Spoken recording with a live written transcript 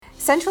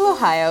Central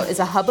Ohio is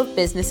a hub of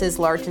businesses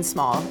large and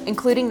small,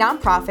 including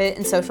nonprofit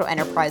and social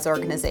enterprise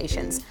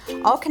organizations,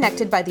 all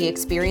connected by the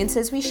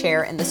experiences we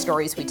share and the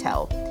stories we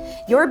tell.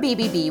 Your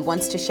BBB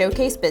wants to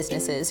showcase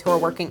businesses who are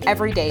working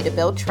every day to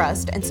build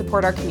trust and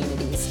support our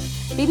communities.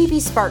 BBB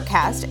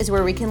Sparkcast is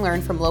where we can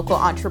learn from local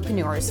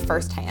entrepreneurs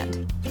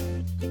firsthand.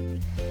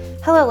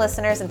 Hello,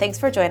 listeners, and thanks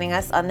for joining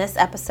us on this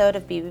episode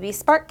of BBB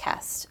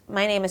Sparkcast.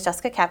 My name is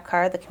Jessica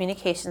Kapkar, the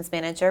Communications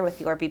Manager with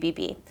Your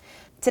BBB.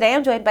 Today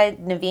I'm joined by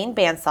Naveen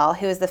Bansal,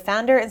 who is the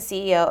founder and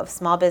CEO of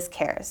Small Biz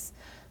Cares.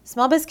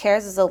 Small Biz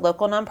Cares is a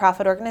local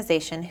nonprofit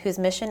organization whose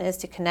mission is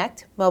to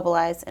connect,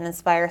 mobilize, and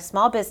inspire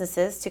small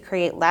businesses to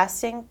create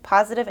lasting,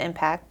 positive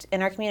impact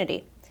in our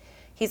community.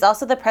 He's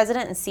also the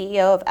president and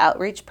CEO of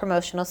Outreach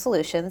Promotional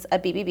Solutions, a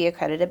BBB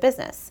accredited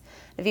business.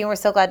 Naveen, we're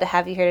so glad to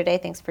have you here today.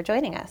 Thanks for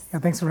joining us. Yeah,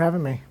 thanks for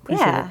having me.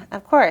 Appreciate it.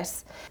 Of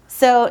course.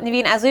 So,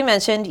 Naveen, as we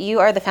mentioned, you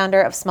are the founder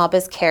of Small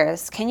Biz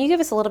Cares. Can you give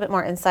us a little bit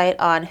more insight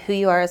on who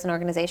you are as an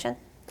organization?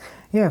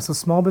 Yeah, so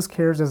Small Biz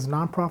Cares is a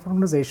nonprofit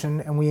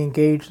organization, and we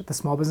engage the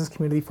small business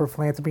community for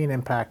philanthropy and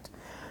impact.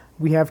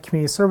 We have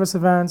community service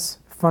events,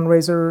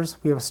 fundraisers,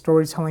 we have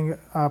storytelling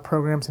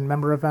programs and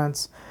member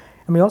events,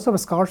 and we also have a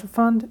scholarship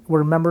fund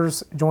where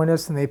members join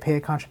us and they pay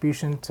a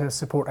contribution to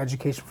support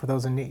education for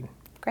those in need.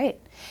 Great.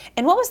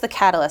 And what was the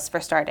catalyst for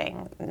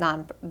starting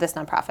this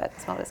nonprofit,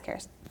 Small Biz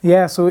Cares?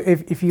 Yeah, so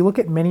if you look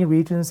at many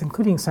regions,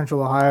 including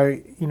Central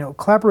Ohio,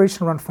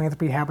 collaboration around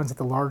philanthropy happens at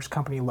the large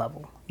company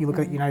level. You look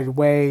at United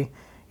Way,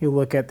 you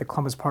look at the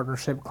Columbus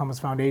Partnership, Columbus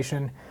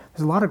Foundation.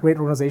 There's a lot of great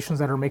organizations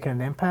that are making an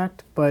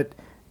impact, but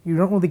you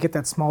don't really get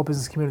that small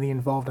business community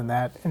involved in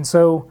that. And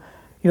so,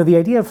 the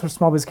idea for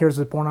Small Biz Cares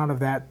was born out of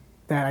that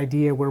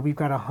idea where we've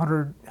got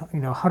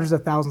hundreds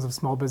of thousands of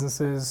small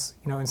businesses,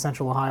 in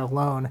Central Ohio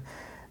alone,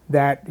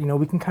 that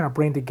we can kind of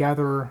bring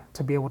together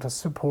to be able to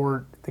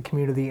support the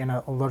community in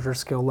a larger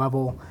scale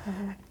level.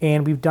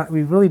 And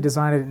we've really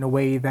designed it in a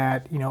way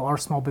that our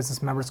small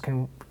business members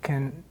can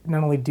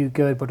not only do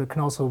good, but it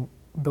can also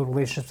build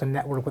relationships and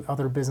network with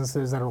other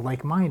businesses that are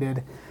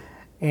like-minded.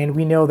 And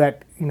we know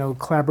that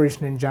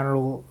collaboration in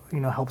general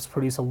helps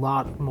produce a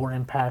lot more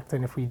impact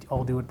than if we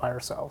all do it by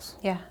ourselves.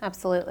 Yeah,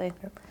 absolutely.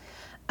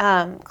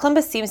 Yep.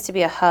 Columbus seems to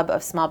be a hub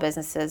of small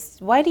businesses.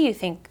 Why do you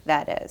think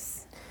that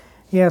is?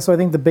 Yeah, so I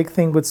think the big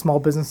thing with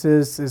small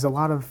businesses is a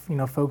lot of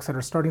folks that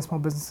are starting small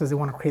businesses, they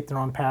want to create their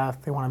own path,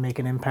 they want to make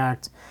an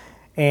impact.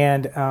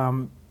 And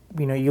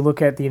you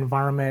look at the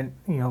environment,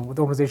 with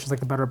organizations like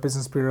the Better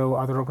Business Bureau,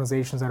 other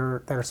organizations that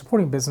are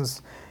supporting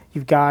business,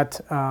 you've got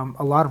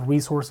a lot of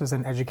resources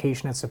and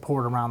education and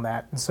support around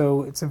that. And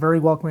so it's a very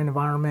welcoming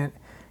environment.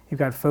 You've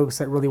got folks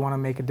that really want to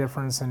make a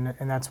difference, and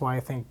that's why I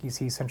think you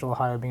see Central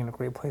Ohio being a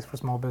great place for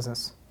small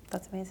business.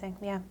 That's amazing,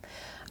 yeah.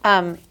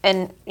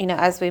 And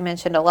as we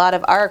mentioned, a lot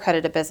of our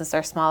accredited business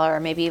are smaller, or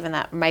maybe even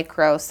that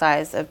micro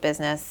size of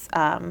business.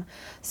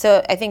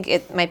 So I think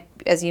it might,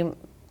 as you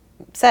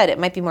said, it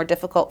might be more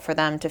difficult for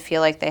them to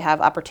feel like they have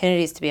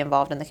opportunities to be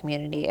involved in the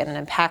community in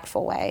an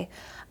impactful way.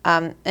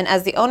 And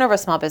as the owner of a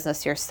small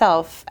business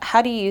yourself,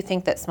 how do you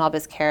think that Small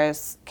Biz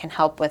Cares can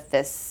help with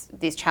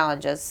these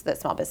challenges that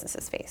small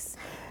businesses face?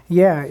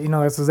 Yeah,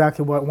 that's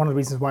exactly one of the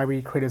reasons why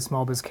we created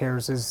Small Biz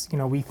Cares is,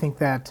 we think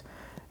that,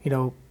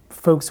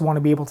 folks want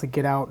to be able to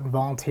get out and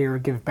volunteer,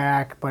 give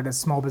back, but as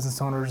small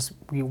business owners,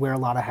 we wear a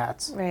lot of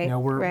hats. Right.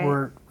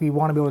 We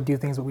want to be able to do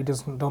things, but we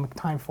just don't make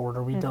time for it,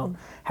 or we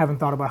haven't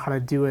thought about how to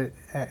do it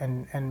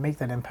and make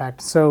that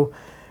impact. So,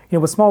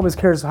 with Small Biz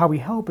Cares, how we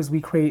help is we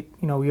create,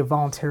 we have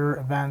volunteer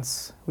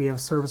events, we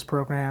have service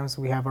programs,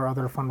 we have our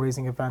other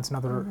fundraising events and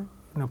other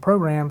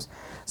programs.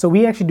 So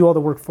we actually do all the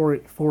work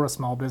for a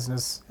small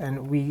business,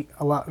 and we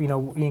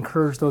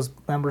encourage those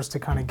members to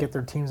kind of get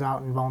their teams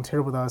out and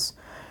volunteer with us.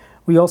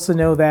 We also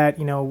know that,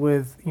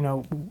 with,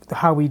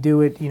 how we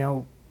do it,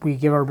 we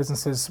give our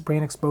businesses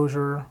brand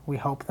exposure. We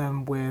help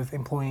them with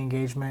employee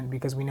engagement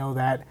because we know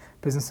that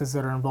businesses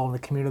that are involved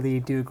in the community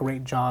do a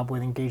great job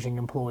with engaging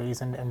employees,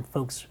 and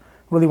folks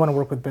really want to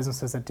work with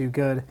businesses that do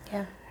good.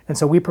 Yeah. And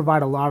so we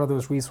provide a lot of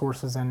those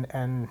resources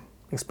and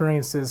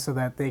experiences so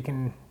that they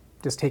can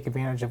just take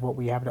advantage of what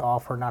we have to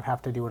offer, not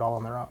have to do it all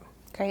on their own.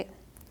 Great.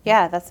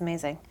 Yeah, that's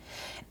amazing.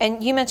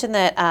 And you mentioned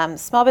that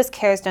Small Biz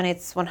Cares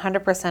donates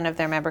 100% of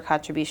their member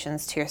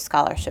contributions to your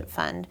scholarship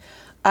fund.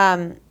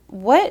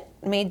 What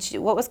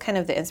was kind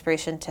of the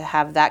inspiration to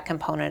have that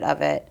component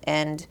of it?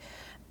 And,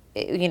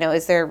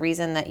 is there a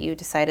reason that you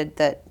decided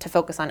to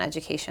focus on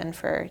education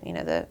for,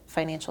 the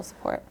financial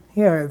support?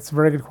 Yeah, it's a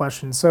very good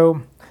question.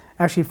 So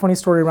actually, a funny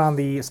story around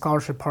the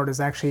scholarship part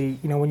is actually,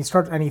 when you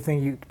start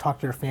anything, you talk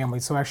to your family.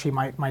 So actually,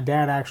 my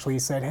dad actually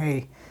said,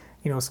 hey,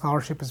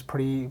 scholarship is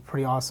pretty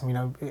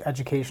awesome.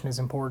 Education is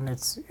important.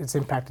 It's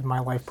impacted my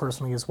life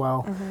personally as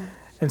well.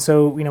 And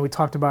so, we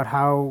talked about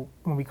how,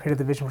 when we created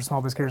the vision for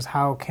Small Biz Cares,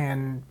 how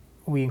can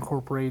we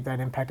incorporate that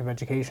impact of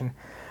education?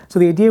 So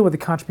the idea with the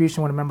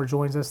contribution, when a member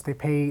joins us, they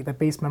pay, the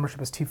base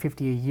membership is $250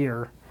 a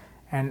year,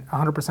 and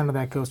 100% of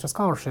that goes to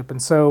scholarship. And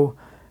so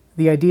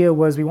the idea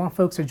was we want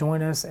folks to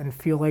join us and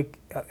feel like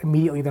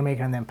immediately they're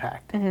making an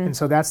impact. And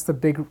so that's the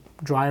big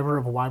driver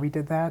of why we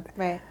did that.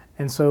 Right.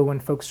 And so when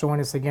folks join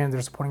us, again,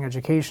 they're supporting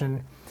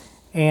education.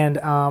 And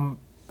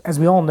as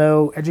we all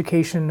know,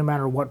 education, no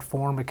matter what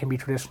form, it can be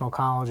traditional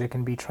college, it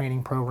can be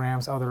training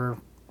programs, other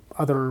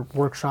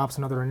workshops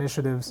and other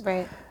initiatives.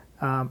 Right.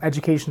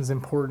 Education is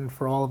important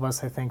for all of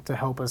us, I think, to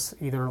help us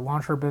either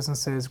launch our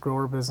businesses, grow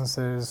our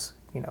businesses,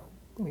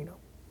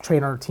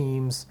 train our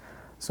teams.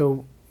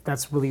 So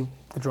that's really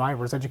the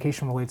drivers.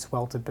 Education relates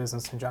well to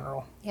business in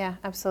general. Yeah,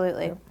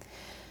 absolutely. Yep.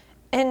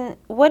 And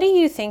what do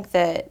you think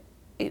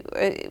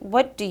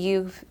what do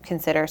you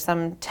consider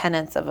some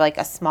tenets of like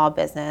a small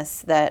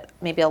business that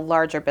maybe a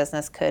larger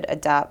business could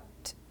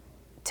adopt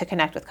to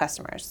connect with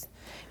customers?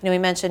 We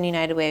mentioned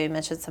United Way, we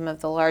mentioned some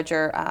of the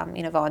larger,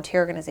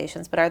 volunteer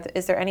organizations, but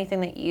is there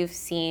anything that you've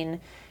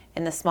seen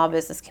in the small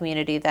business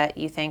community that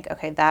you think,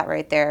 okay, that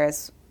right there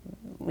is,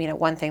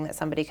 one thing that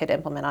somebody could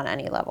implement on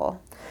any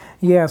level?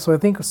 Yeah, so I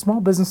think small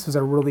businesses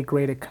are really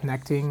great at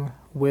connecting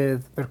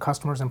with their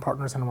customers and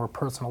partners on a more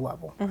personal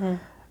level. Mm-hmm.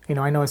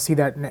 I know I see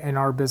that in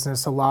our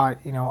business a lot.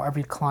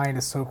 Every client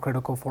is so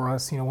critical for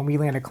us. When we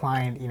land a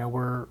client,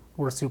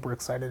 we're super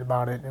excited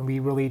about it, and we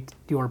really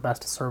do our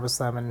best to service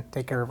them and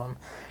take care of them.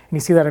 And you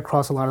see that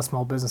across a lot of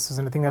small businesses,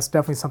 and I think that's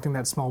definitely something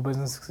that small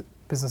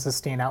businesses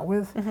stand out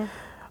with. Mm-hmm.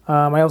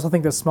 I also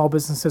think that small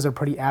businesses are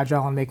pretty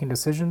agile in making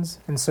decisions,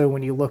 and so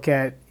when you look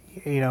at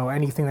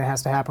anything that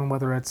has to happen,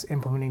 whether it's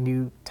implementing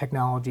new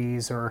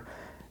technologies or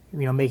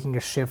making a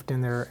shift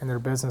in their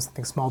business, I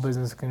think small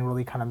business can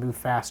really kind of move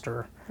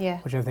faster. Yeah.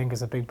 Which I think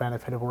is a big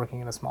benefit of working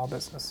in a small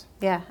business.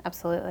 Yeah,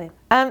 absolutely.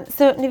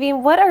 So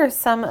Naveen, what are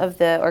some of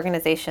the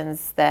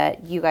organizations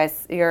that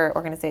your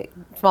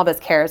organization, Small Biz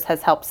Cares,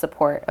 has helped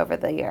support over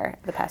the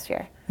past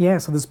year? Yeah,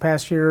 so this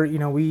past year,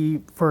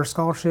 for our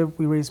scholarship,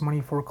 we raised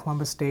money for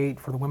Columbus State,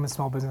 for the Women's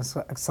Small Business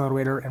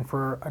Accelerator, and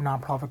for a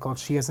nonprofit called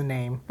She Has a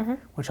Name, mm-hmm.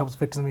 which helps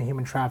victims of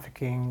human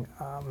trafficking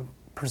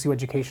pursue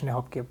education to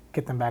help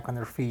get them back on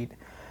their feet.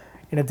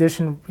 In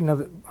addition,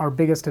 our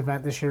biggest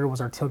event this year was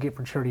our Tailgate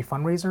for Charity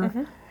fundraiser.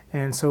 Mm-hmm.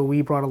 And so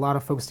we brought a lot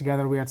of folks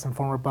together. We had some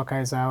former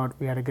Buckeyes out.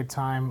 We had a good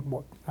time,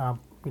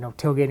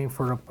 tailgating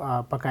for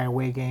a Buckeye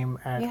away game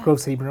at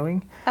Grove City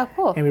Brewing. Oh,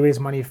 cool. And we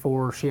raised money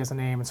for She Has a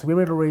Name. And so we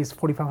were able to raise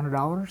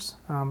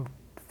 $4,500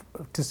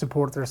 to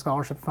support their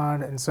scholarship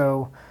fund. And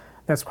so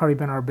that's probably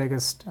been our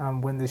biggest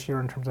win this year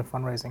in terms of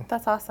fundraising.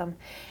 That's awesome.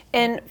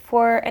 And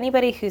for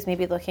anybody who's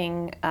maybe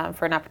looking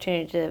for an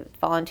opportunity to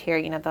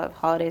volunteer, the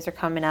holidays are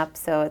coming up,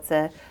 so it's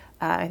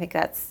I think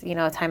that's,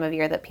 a time of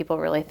year that people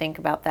really think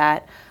about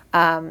that.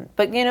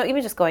 But,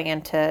 even just going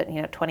into,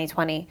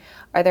 2020,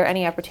 are there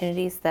any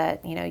opportunities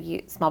that,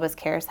 Small Biz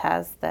Cares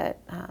has that,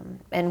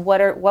 and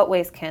what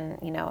ways can,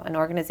 an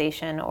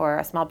organization or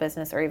a small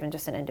business or even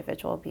just an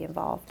individual be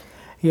involved?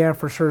 Yeah,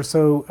 for sure.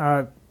 So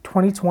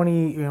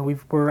 2020,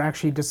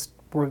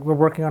 we're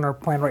working on our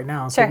plan right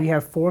now. So we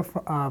have 4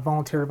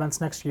 volunteer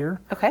events next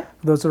year. Okay.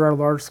 Those are our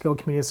large-scale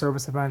community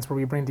service events where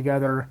we bring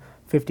together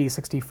 50,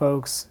 60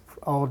 folks,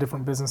 all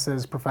different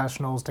businesses,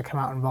 professionals, to come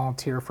out and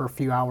volunteer for a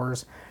few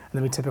hours. And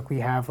then we typically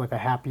have like a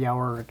happy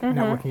hour mm-hmm.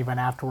 networking event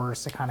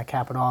afterwards to kind of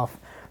cap it off.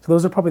 So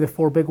those are probably the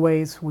 4 big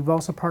ways. We've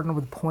also partnered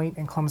with Point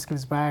and Columbus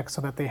Gives Back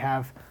so that they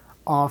have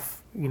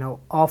off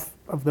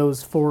of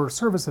those 4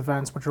 service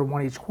events, which are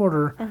 1 each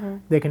quarter, mm-hmm.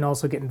 they can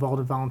also get involved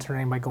in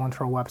volunteering by going to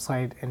our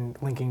website and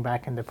linking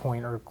back into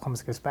Point or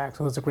Columbus Gives Back.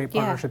 So those are great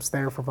partnerships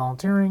there for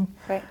volunteering.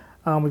 Right.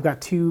 We've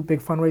got 2 big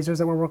fundraisers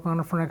that we're working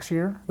on for next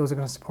year. Those are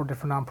going to support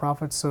different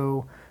nonprofits.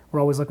 So we're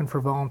always looking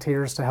for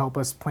volunteers to help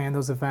us plan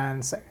those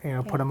events,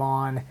 put them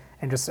on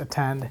and just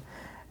attend.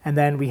 And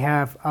then we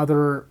have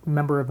other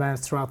member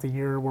events throughout the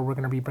year where we're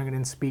going to be bringing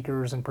in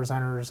speakers and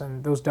presenters,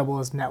 and those double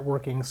as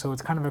networking. So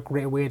it's kind of a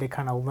great way to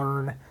kind of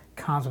learn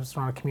concepts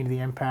around community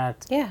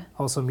impact. Yeah.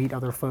 Also meet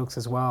other folks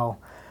as well.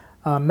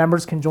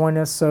 Members can join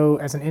us. So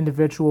as an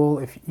individual,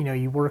 if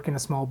you work in a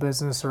small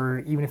business, or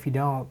even if you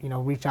don't,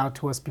 reach out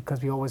to us,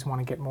 because we always want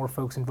to get more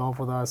folks involved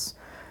with us.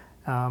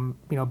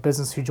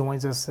 Business who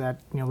joins us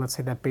at, let's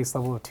say that base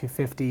level of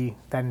 250,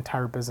 that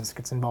entire business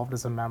gets involved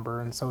as a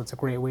member. And so it's a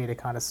great way to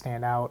kind of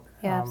stand out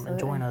and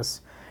join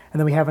us. And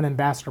then we have an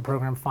ambassador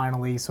program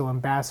finally. So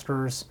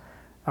ambassadors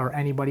are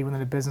anybody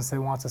within a business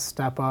that wants to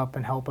step up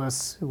and help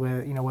us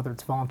with, whether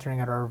it's volunteering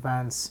at our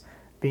events,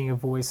 being a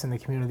voice in the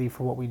community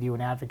for what we do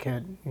and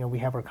advocate. We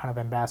have our kind of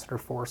ambassador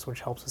force,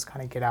 which helps us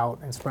kind of get out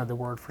and spread the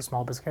word for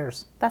Small Biz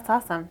Cares. That's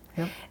awesome.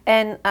 Yep.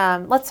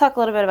 And let's talk a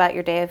little bit about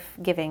your Day of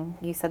Giving.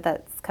 You said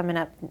that's coming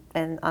up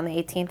on the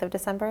 18th of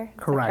December.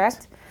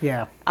 Correct.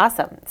 Yeah.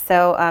 Awesome.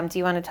 So do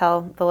you want to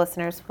tell the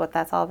listeners what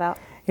that's all about?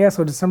 Yeah,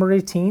 so December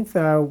 18th,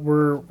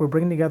 we're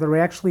bringing together, we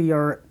actually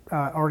are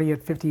already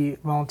at 50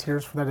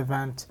 volunteers for that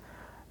event.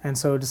 And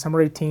so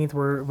December 18th,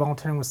 we're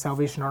volunteering with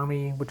Salvation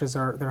Army, which is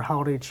their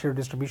holiday cheer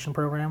distribution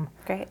program.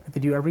 Great. That they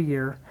do every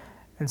year.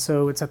 And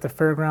so it's at the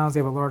fairgrounds. They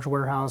have a large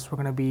warehouse. We're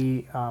going to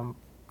be,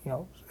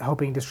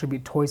 helping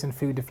distribute toys and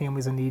food to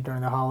families in need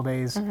during the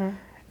holidays. Mm-hmm.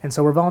 And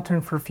so we're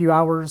volunteering for a few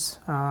hours.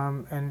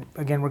 And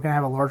again, we're going to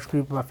have a large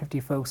group, about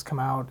 50 folks, come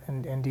out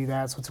and do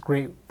that. So it's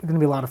going to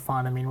be a lot of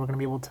fun. I mean, we're going to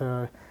be able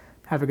to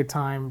have a good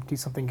time, do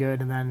something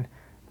good, and then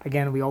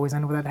again, we always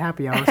end with that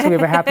happy hour. So we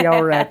have a happy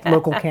hour at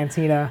local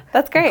cantina.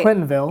 That's great.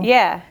 In Clintonville.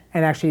 Yeah.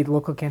 And actually, the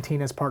local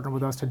cantina has partnered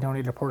with us to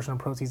donate a portion of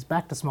proceeds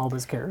back to Small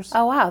Biz Cares.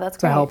 Oh wow, that's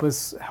to great. help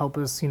us,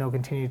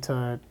 continue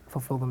to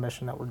fulfill the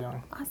mission that we're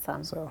doing.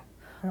 Awesome. So.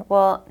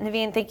 Well,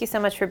 Naveen, thank you so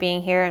much for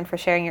being here and for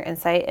sharing your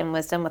insight and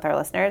wisdom with our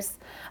listeners.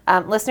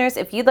 Listeners,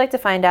 if you'd like to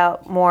find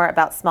out more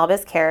about Small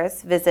Biz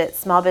Cares, visit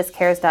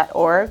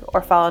smallbizcares.org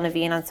or follow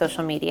Naveen on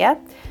social media.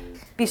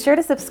 Be sure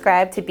to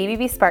subscribe to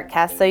BBB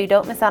Sparkcast so you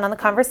don't miss out on the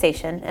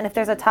conversation. And if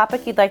there's a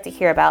topic you'd like to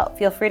hear about,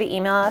 feel free to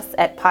email us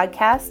at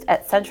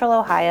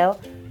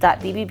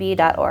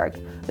podcast@centralohio.bbb.org.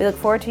 We look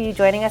forward to you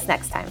joining us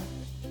next time.